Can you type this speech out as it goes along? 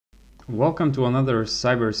Welcome to another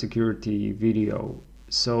cybersecurity video.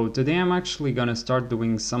 So today I'm actually gonna start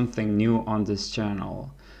doing something new on this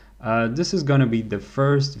channel. This is gonna be the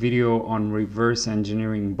first video on reverse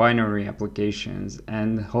engineering binary applications,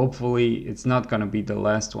 and hopefully it's not gonna be the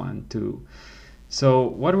last one too. So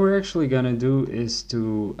what we're actually gonna do is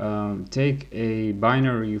to take a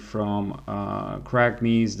binary from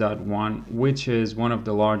crackmes.1, which is one of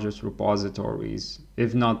the largest repositories,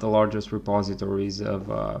 if not the largest repositories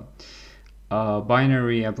of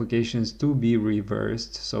binary applications to be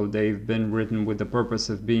reversed. So they've been written with the purpose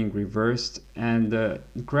of being reversed, and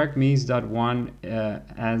crackmes.1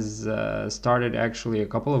 has started actually a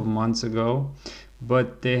couple of months ago,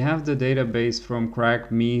 but they have the database from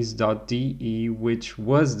crackmes.de, which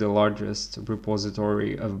was the largest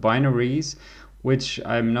repository of binaries, which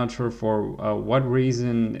I'm not sure for what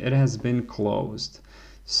reason it has been closed.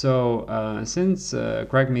 So since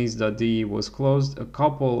crackmes.de was closed, a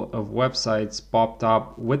couple of websites popped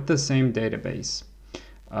up with the same database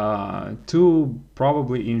to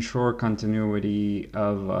probably ensure continuity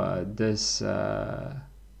of this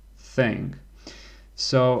thing.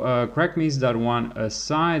 So crackmes.1,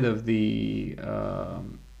 aside of the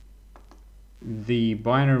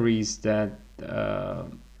binaries that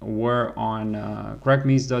were on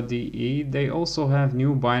crackmes.de, they also have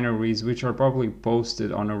new binaries which are probably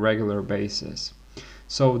posted on a regular basis.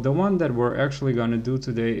 So the one that we're actually going to do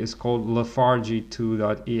today is called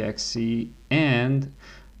Lafarge2.exe, and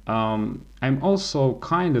I'm also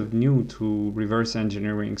kind of new to reverse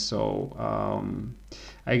engineering, so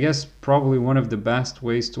I guess probably one of the best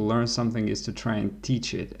ways to learn something is to try and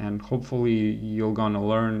teach it, and hopefully you're gonna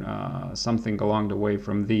learn something along the way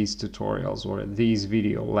from these tutorials or these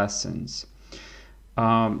video lessons.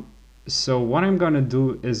 So what I'm gonna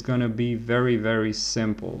do is gonna be very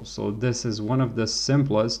simple. So this is one of the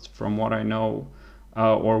simplest, from what I know,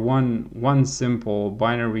 or one simple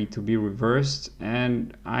binary to be reversed,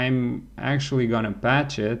 and I'm actually gonna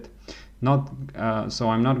patch it. So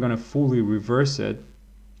I'm not gonna fully reverse it.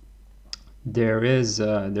 There is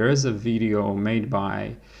a video made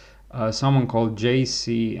by someone called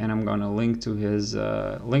JC, and I'm gonna link to his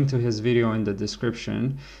video in the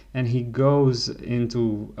description, and he goes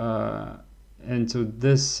into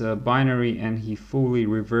this binary and he fully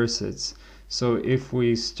reverses. So if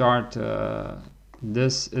we start,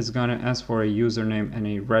 this is gonna ask for a username and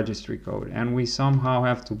a registry code, and we somehow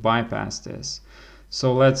have to bypass this.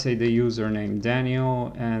 So let's say the username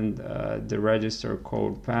Daniel and the register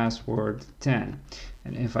code password 10.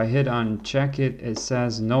 And if I hit on check it, it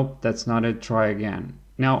says nope, that's not it, try again.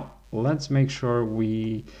 Now let's make sure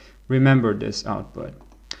we remember this output.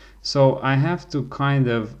 So I have to kind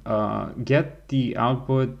of get the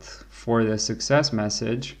output for the success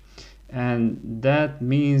message, and that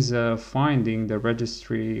means finding the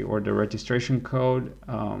registry or the registration code,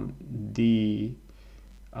 the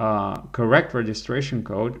correct registration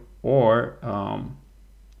code, or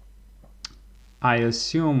I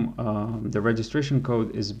assume the registration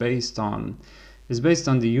code is based on the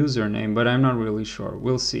username, but I'm not really sure.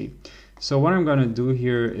 We'll see. So what I'm gonna do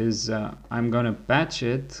here is I'm gonna patch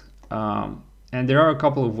it, and there are a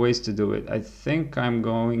couple of ways to do it. I think I'm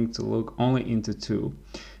going to look only into two.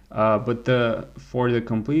 But for the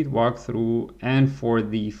complete walkthrough and for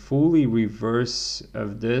the fully reverse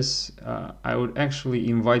of this, I would actually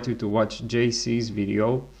invite you to watch JC's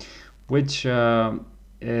video, which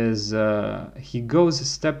he goes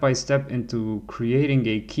step by step into creating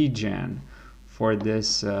a keygen for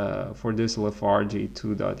this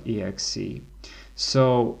Lafarge2.exe.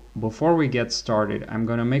 So before we get started, I'm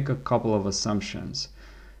gonna make a couple of assumptions.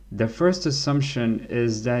 The first assumption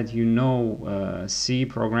is that you know C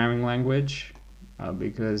programming language,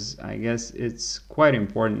 because I guess it's quite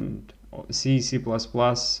important. C, C++,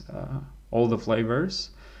 all the flavors.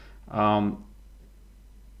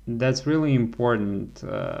 That's really important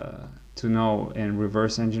to know in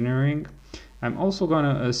reverse engineering. I'm also going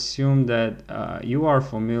to assume that you are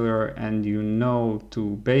familiar and you know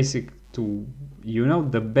the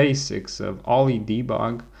basics of Ollie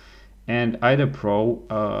debug and IDA-Pro.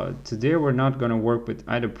 Today we're not going to work with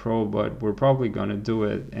IDA-Pro, but we're probably going to do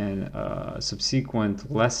it in subsequent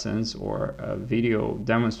lessons or video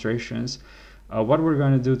demonstrations. What we're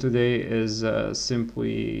going to do today is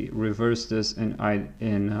simply reverse this in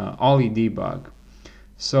Ollie debug.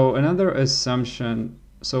 So another assumption,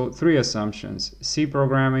 so three assumptions: C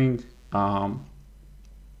programming, Ollie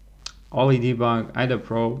debug,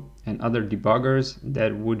 IDA-Pro, and other debuggers.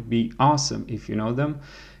 That would be awesome if you know them.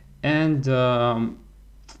 And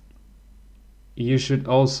you should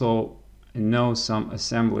also know some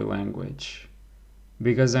assembly language,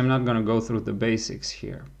 because I'm not going to go through the basics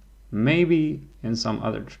here. maybe in some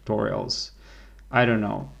other tutorials, I don't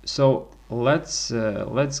know. So let's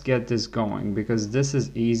get this going, because this is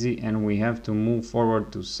easy and we have to move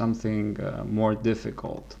forward to something more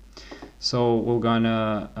difficult. So we're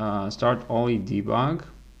gonna start Ollie debug,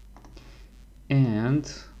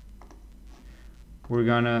 and we're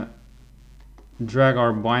gonna drag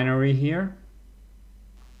our binary here.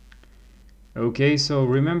 Okay, so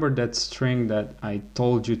remember that string that I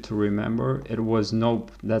told you to remember? It was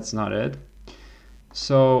nope, that's not it.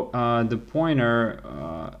 So the pointer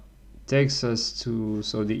takes us to,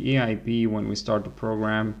 so the EIP, when we start the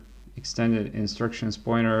program, extended instructions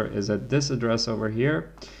pointer, is at this address over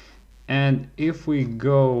here. And if we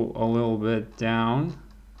go a little bit down,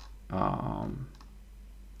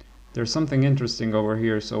 there's something interesting over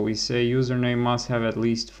here. So we say username must have at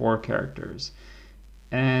least 4 characters.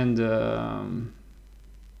 And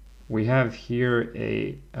we have here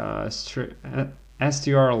a str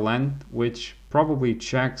length, which probably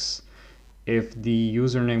checks if the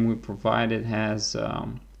username we provided has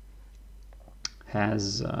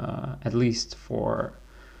at least 4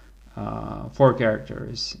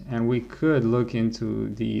 characters. And we could look into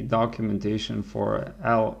the documentation for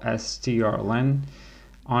lstrlen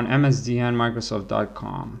on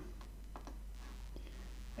msdnmicrosoft.com,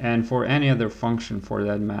 and for any other function for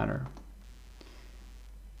that matter.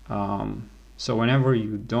 So whenever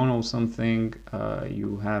you don't know something,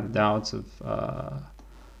 you have doubts of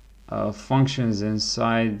functions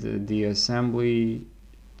inside the assembly,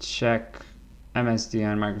 check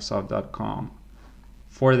msdnmicrosoft.com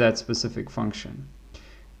for that specific function.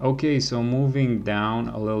 Okay, so moving down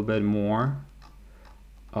a little bit more,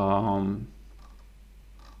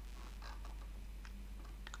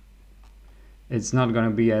 it's not going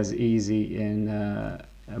to be as easy in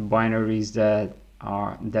binaries that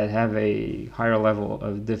have a higher level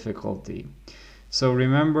of difficulty. So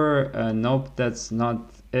remember, nope, that's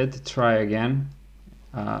not it, try again.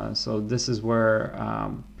 So this is where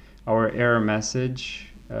our error message,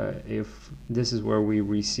 if this is where we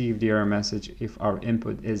receive the error message if our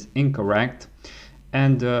input is incorrect.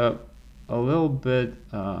 And a little bit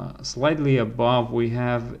slightly above, we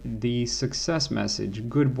have the success message.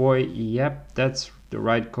 Good boy, yep, that's the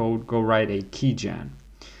right code, go write a keygen.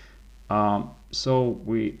 So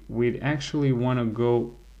we'd actually want to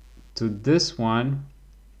go to this one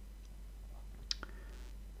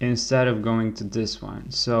instead of going to this one.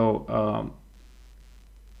 So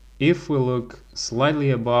if we look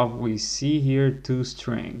slightly above, we see here 2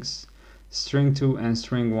 strings, string 2 and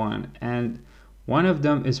string 1, and one of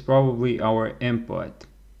them is probably our input,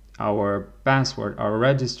 our password, our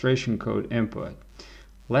registration code input.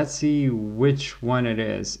 Let's see which one it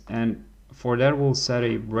is, and for that we'll set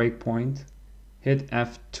a breakpoint. Hit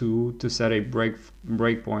F2 to set a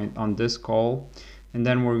breakpoint on this call, and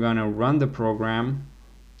then we're gonna run the program,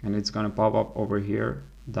 and it's gonna pop up over here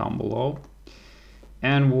down below,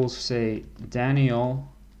 and we'll say Daniel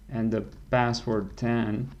and the password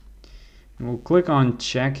 10, and we'll click on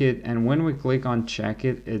check it, and when we click on check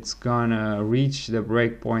it, it's gonna reach the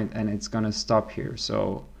breakpoint and it's gonna stop here.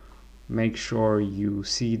 So make sure you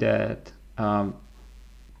see that.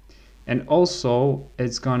 And also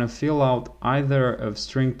it's gonna fill out either of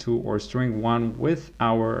string 2 or string 1 with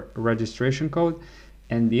our registration code,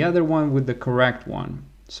 and the other one with the correct one.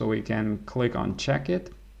 So we can click on check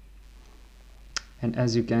it, and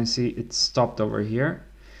as you can see, it stopped over here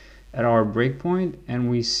at our breakpoint, and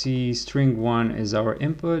we see string 1 is our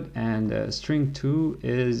input, and string 2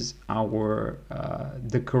 is our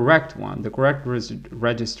the correct one, the correct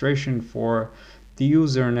registration for the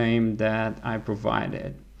username that I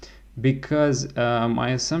provided. Because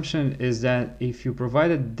my assumption is that if you provide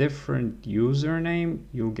a different username,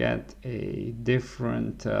 you'll get a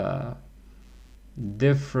different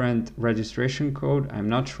registration code. I'm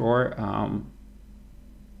not sure,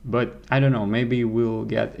 but I don't know, maybe we'll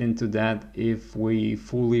get into that if we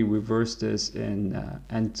fully reverse this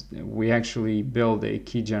and we actually build a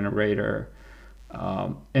key generator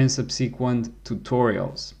in subsequent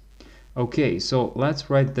tutorials. Okay, so let's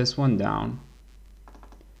write this one down.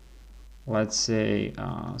 Let's say,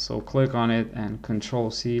 so click on it and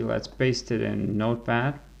Control C, let's paste it in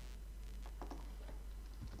Notepad.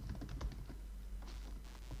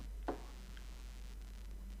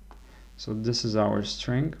 So this is our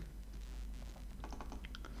string.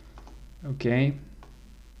 Okay.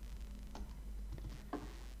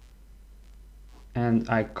 And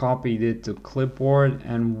I copied it to clipboard,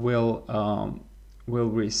 and we'll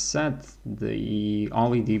reset the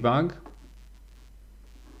Ollie debug.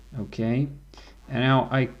 Okay, and now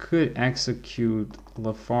I could execute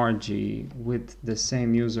Lafarge with the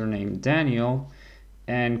same username Daniel,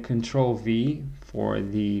 and Control V for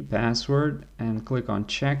the password and click on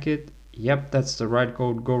check it. Yep, that's the right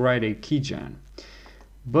code. Go write a keygen.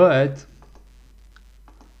 But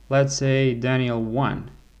let's say Daniel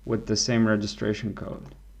 1 with the same registration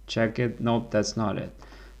code. Check it. Nope, that's not it.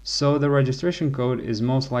 So the registration code is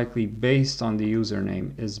most likely based on the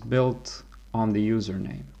username, is built on the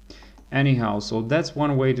username. Anyhow, so that's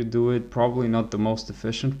one way to do it, probably not the most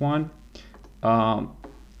efficient one.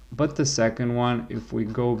 But the second one, if we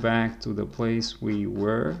go back to the place we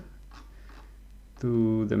were,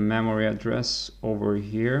 to the memory address over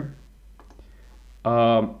here,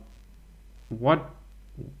 what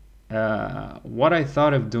I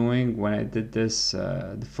thought of doing when I did this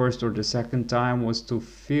the first or the second time was to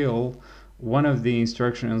fill one of the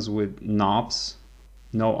instructions with NOPs,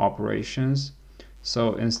 no operations.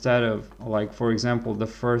 So instead of, like, for example, the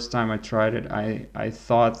first time I tried it, I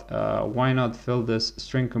thought, why not fill this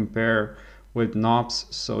string compare with NOPs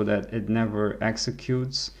so that it never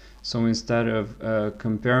executes. So instead of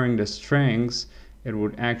comparing the strings, it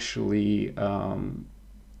would actually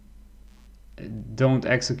don't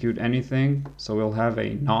execute anything. So we'll have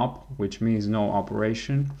a NOP, which means no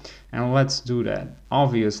operation. And let's do that.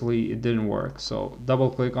 Obviously, it didn't work. So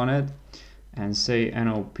double click on it and say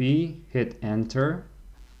NOP, hit enter,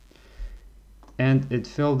 and it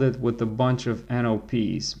filled it with a bunch of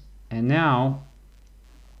NOPs. And now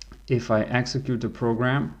if I execute the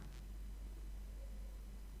program,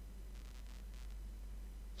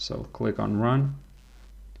 so click on run,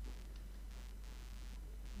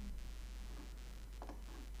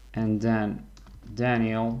 and then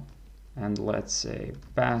Daniel, and let's say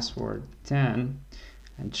password 10,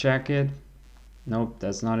 and check it. Nope,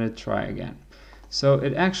 that's not it. Try again. So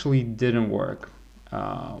it actually didn't work.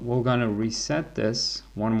 We're gonna reset this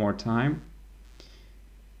one more time,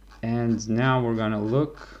 and now we're gonna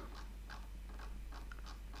look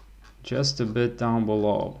just a bit down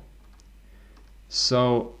below.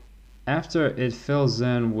 So after it fills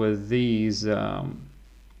in with these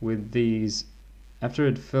after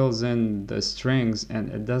it fills in the strings and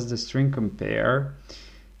it does the string compare,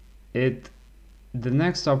 the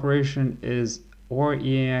next operation is or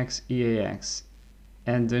EAX,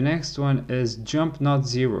 and the next one is jump not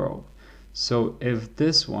 0. So if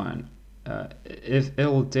this one, if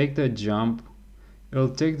it'll take the jump,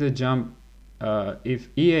 if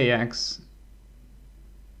EAX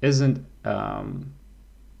isn't the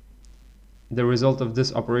result of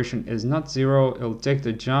this operation is not 0, it'll take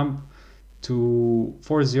the jump to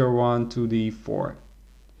 401 to the 4,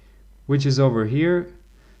 which is over here.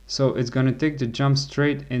 So it's going to take the jump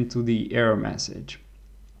straight into the error message.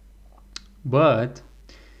 But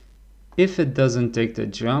if it doesn't take the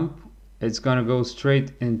jump, it's going to go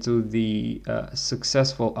straight into the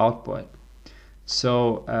successful output.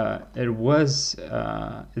 So it was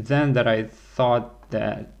then that I thought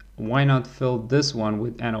that why not fill this one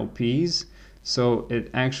with NOPs, so it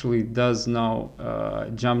actually does now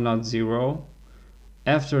jump not 0.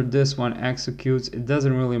 After this one executes, it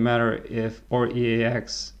doesn't really matter if or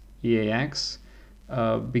EAX,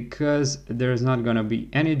 because there's not going to be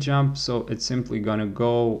any jump, so it's simply going to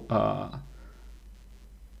go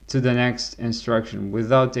to the next instruction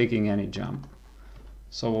without taking any jump.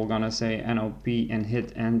 So we're going to say NOP and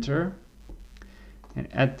hit enter, and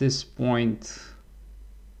at this point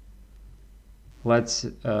let's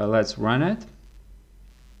run it.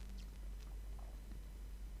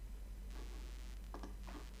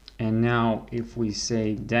 And now if we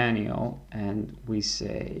say Daniel and we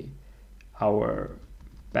say our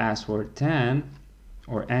password 10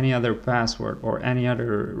 or any other password or any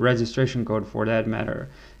other registration code for that matter,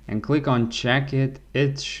 and click on check it,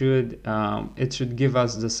 it should give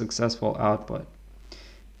us the successful output,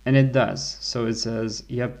 and it does. So it says,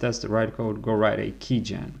 yep, that's the right code, go write a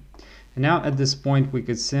keygen. And now at this point we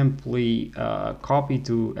could simply copy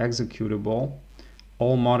to executable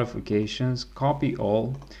all modifications, copy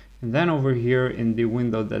all, and then over here in the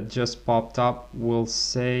window that just popped up, we'll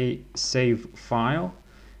say save file,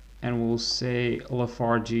 and we'll say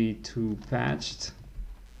Lafarge2 patched.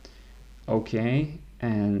 Okay,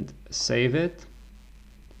 and save it.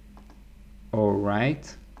 All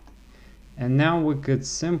right, and now we could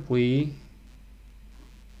simply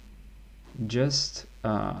just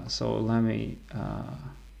so let me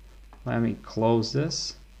close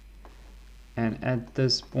this, and at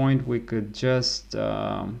this point we could just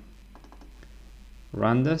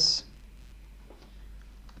run this.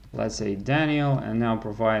 Let's say Daniel, and now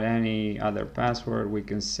provide any other password. We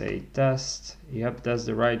can say test. Yep, that's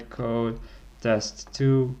the right code. Test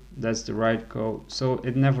 2, that's the right code. So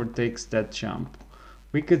it never takes that jump.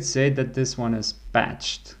 We could say that this one is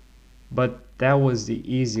patched, but that was the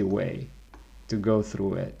easy way to go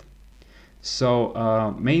through it.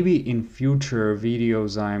 So maybe in future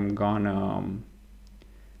videos I'm gonna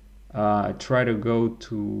try to go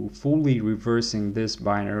to fully reversing this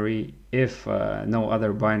binary if no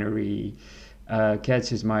other binary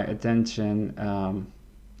catches my attention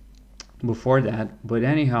before that. But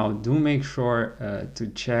anyhow, do make sure to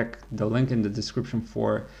check the link in the description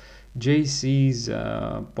for JC's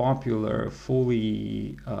popular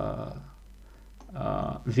fully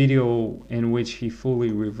video in which he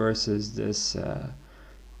fully reverses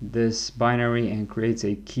this binary and creates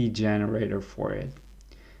a key generator for it.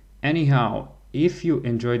 Anyhow, if you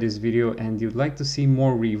enjoyed this video and you'd like to see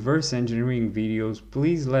more reverse engineering videos,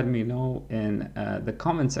 please let me know in the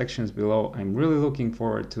comment sections below. I'm really looking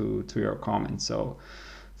forward to your comments, so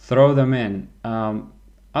throw them in.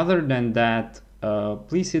 Other than that,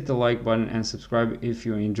 please hit the like button and subscribe if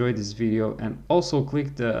you enjoyed this video, and also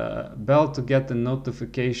click the bell to get the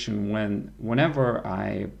notification whenever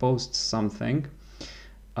I post something.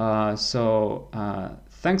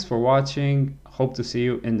 Thanks for watching. Hope to see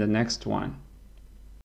you in the next one.